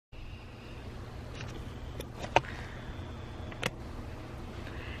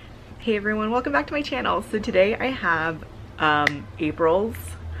Hey everyone, welcome back to my channel. So today I have April's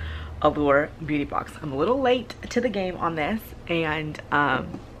Allure beauty box. I'm a little late to the game on this, and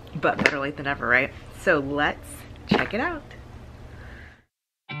but better late than never, right? So let's check it out.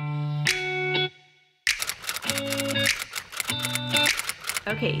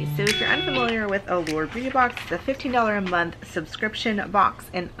 Okay, so if you're unfamiliar with Allure beauty box, it's a $15 a month subscription box,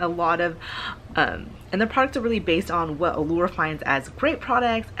 and a lot of and the products are really based on what Allure finds as great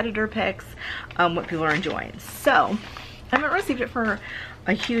products, editor picks, what people are enjoying. So I haven't received it for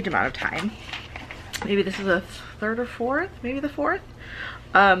a huge amount of time. Maybe this is a third or fourth, maybe the fourth.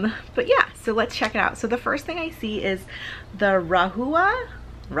 But yeah, so let's check it out. So the first thing I see is the Rahua,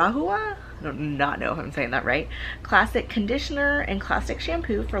 I do not know if I'm saying that right, classic conditioner and classic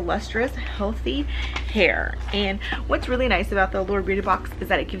shampoo for lustrous, healthy hair. And what's really nice about the Allure beauty box is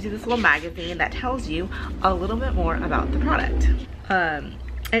that it gives you this little magazine that tells you a little bit more about the product.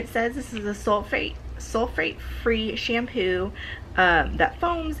 It says this is a sulfate-free shampoo that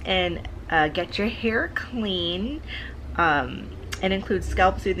foams and gets your hair clean, and includes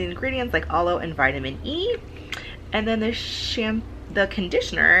scalp soothing ingredients like aloe and vitamin E. And then the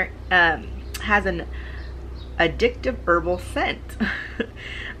conditioner has an addictive herbal scent.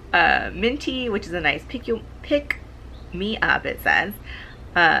 Minty, which is a nice pick me up, it says.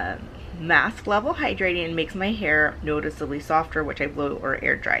 Mask level hydrating and makes my hair noticeably softer, which I blow or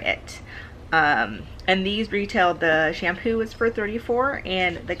air dry it. And these retail, the shampoo is for $34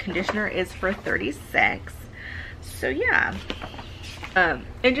 and the conditioner is for $36. So yeah.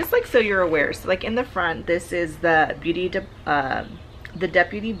 And just like so you're aware, so like in the front, this is the the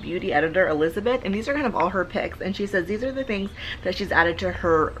deputy beauty editor Elizabeth, and these are kind of all her picks, and she says these are the things that she's added to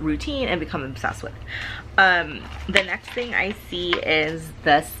her routine and become obsessed with. The next thing I see is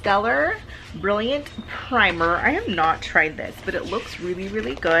the Stellar Brilliant Primer. I have not tried this, but it looks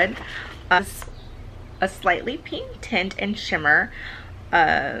really good. A slightly pink tint and shimmer,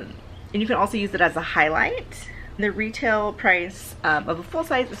 and you can also use it as a highlight. The retail price of a full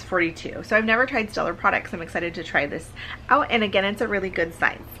size is $42. So I've never tried Stellar products. I'm excited to try this out, and again, it's a really good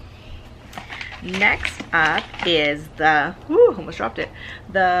size. Next up is the, almost dropped it,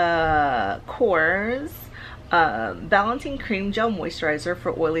 the Kruz Balancing Cream Gel Moisturizer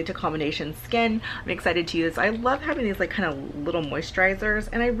for oily to combination skin. I'm excited to use. I love having these like kind of little moisturizers,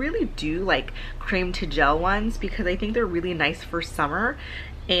 and I really do like cream to gel ones because I think they're really nice for summer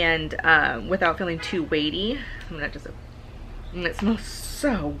and without feeling too weighty. And it smells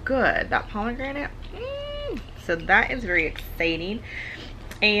so good, that pomegranate. So that is very exciting,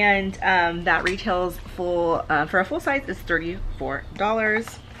 and that retails full for a full size is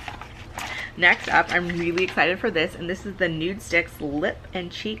 $34. Next up, I'm really excited for this, and this is the Nude Sticks Lip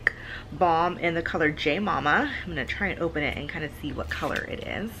and Cheek Balm in the color J Mama. I'm gonna try and open it and kind of see what color it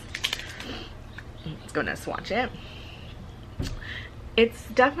is. Let's go and swatch it. It's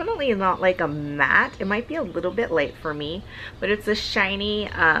definitely not like a matte. It might be a little bit light for me, but it's a shiny,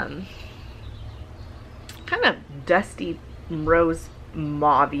 kind of dusty rose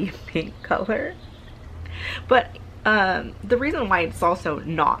mauve-y pink color. But the reason why it's also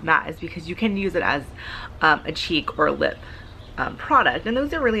not matte is because you can use it as a cheek or lip product, and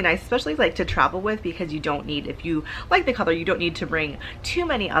those are really nice, especially like to travel with, because you don't need, if you like the color, you don't need to bring too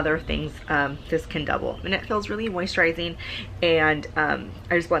many other things. This can double, and it feels really moisturizing, and I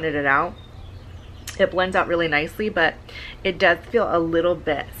just blended it out. It blends out really nicely, but it does feel a little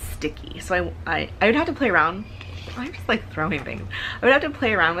bit sticky, so I would have to play around. I'm just like throwing things. I would have to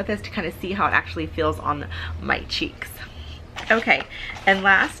play around with this to kind of see how it actually feels on my cheeks. Okay, and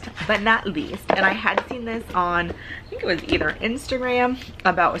last but not least, and I had seen this on, I think it was either Instagram,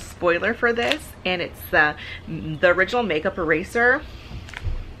 about a spoiler for this, and it's the original makeup eraser.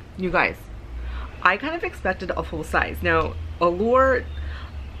 You guys, I kind of expected a full size. Now, Allure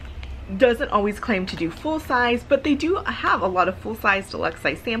doesn't always claim to do full size, but they do have a lot of full size, deluxe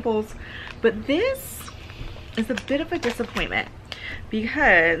size samples. But this is a bit of a disappointment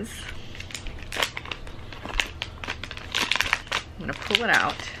because I'm gonna pull it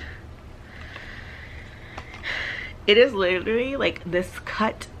out. It is literally like this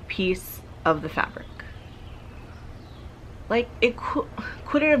cut piece of the fabric. Like, it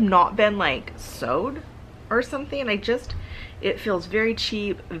could it have not been like sewed or something? It feels very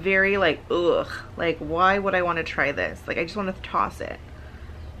cheap, very like, ugh. Like, why would I want to try this? Like, I just want to toss it.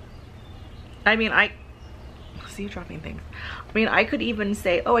 I mean, I see you dropping things. I mean, I could even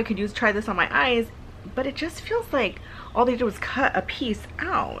say, oh, I could try this on my eyes, but it just feels like all they did was cut a piece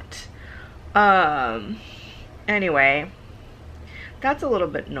out. Anyway, that's a little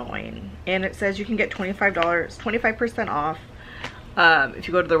bit annoying. And it says you can get $25, 25% off if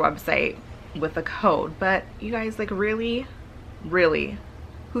you go to their website with a code. But you guys, like, really,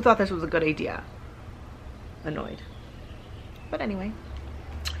 who thought this was a good idea? Annoyed. But anyway,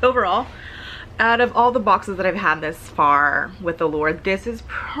 overall, out of all the boxes that I've had this far with Allure, this is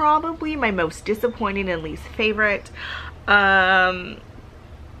probably my most disappointing and least favorite. I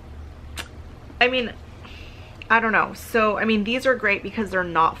mean, I don't know. So, I mean, these are great because they're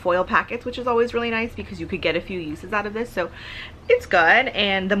not foil packets, which is always really nice because you could get a few uses out of this. So it's good.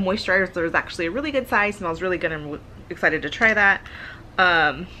 And the moisturizer is actually a really good size, smells really good. I'm excited to try that.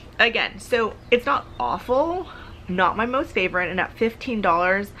 Again, so it's not awful, not my most favorite, and at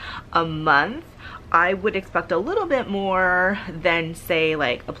 $15 a month, I would expect a little bit more than, say,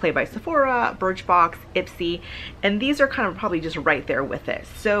 like a Play by Sephora, Birchbox, Ipsy, and these are kind of probably just right there with it.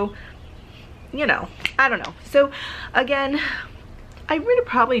 So, you know, I don't know. So again, I would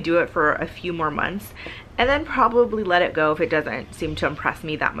probably do it for a few more months and then probably let it go if it doesn't seem to impress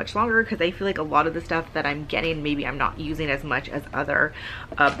me that much longer, because I feel like a lot of the stuff that I'm getting, maybe I'm not using as much as other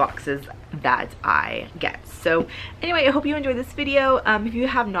boxes that I get. So anyway, I hope you enjoyed this video. If you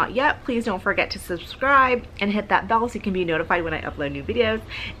have not yet, please don't forget to subscribe and hit that bell so you can be notified when I upload new videos,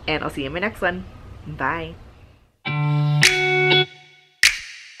 and I'll see you in my next one. Bye.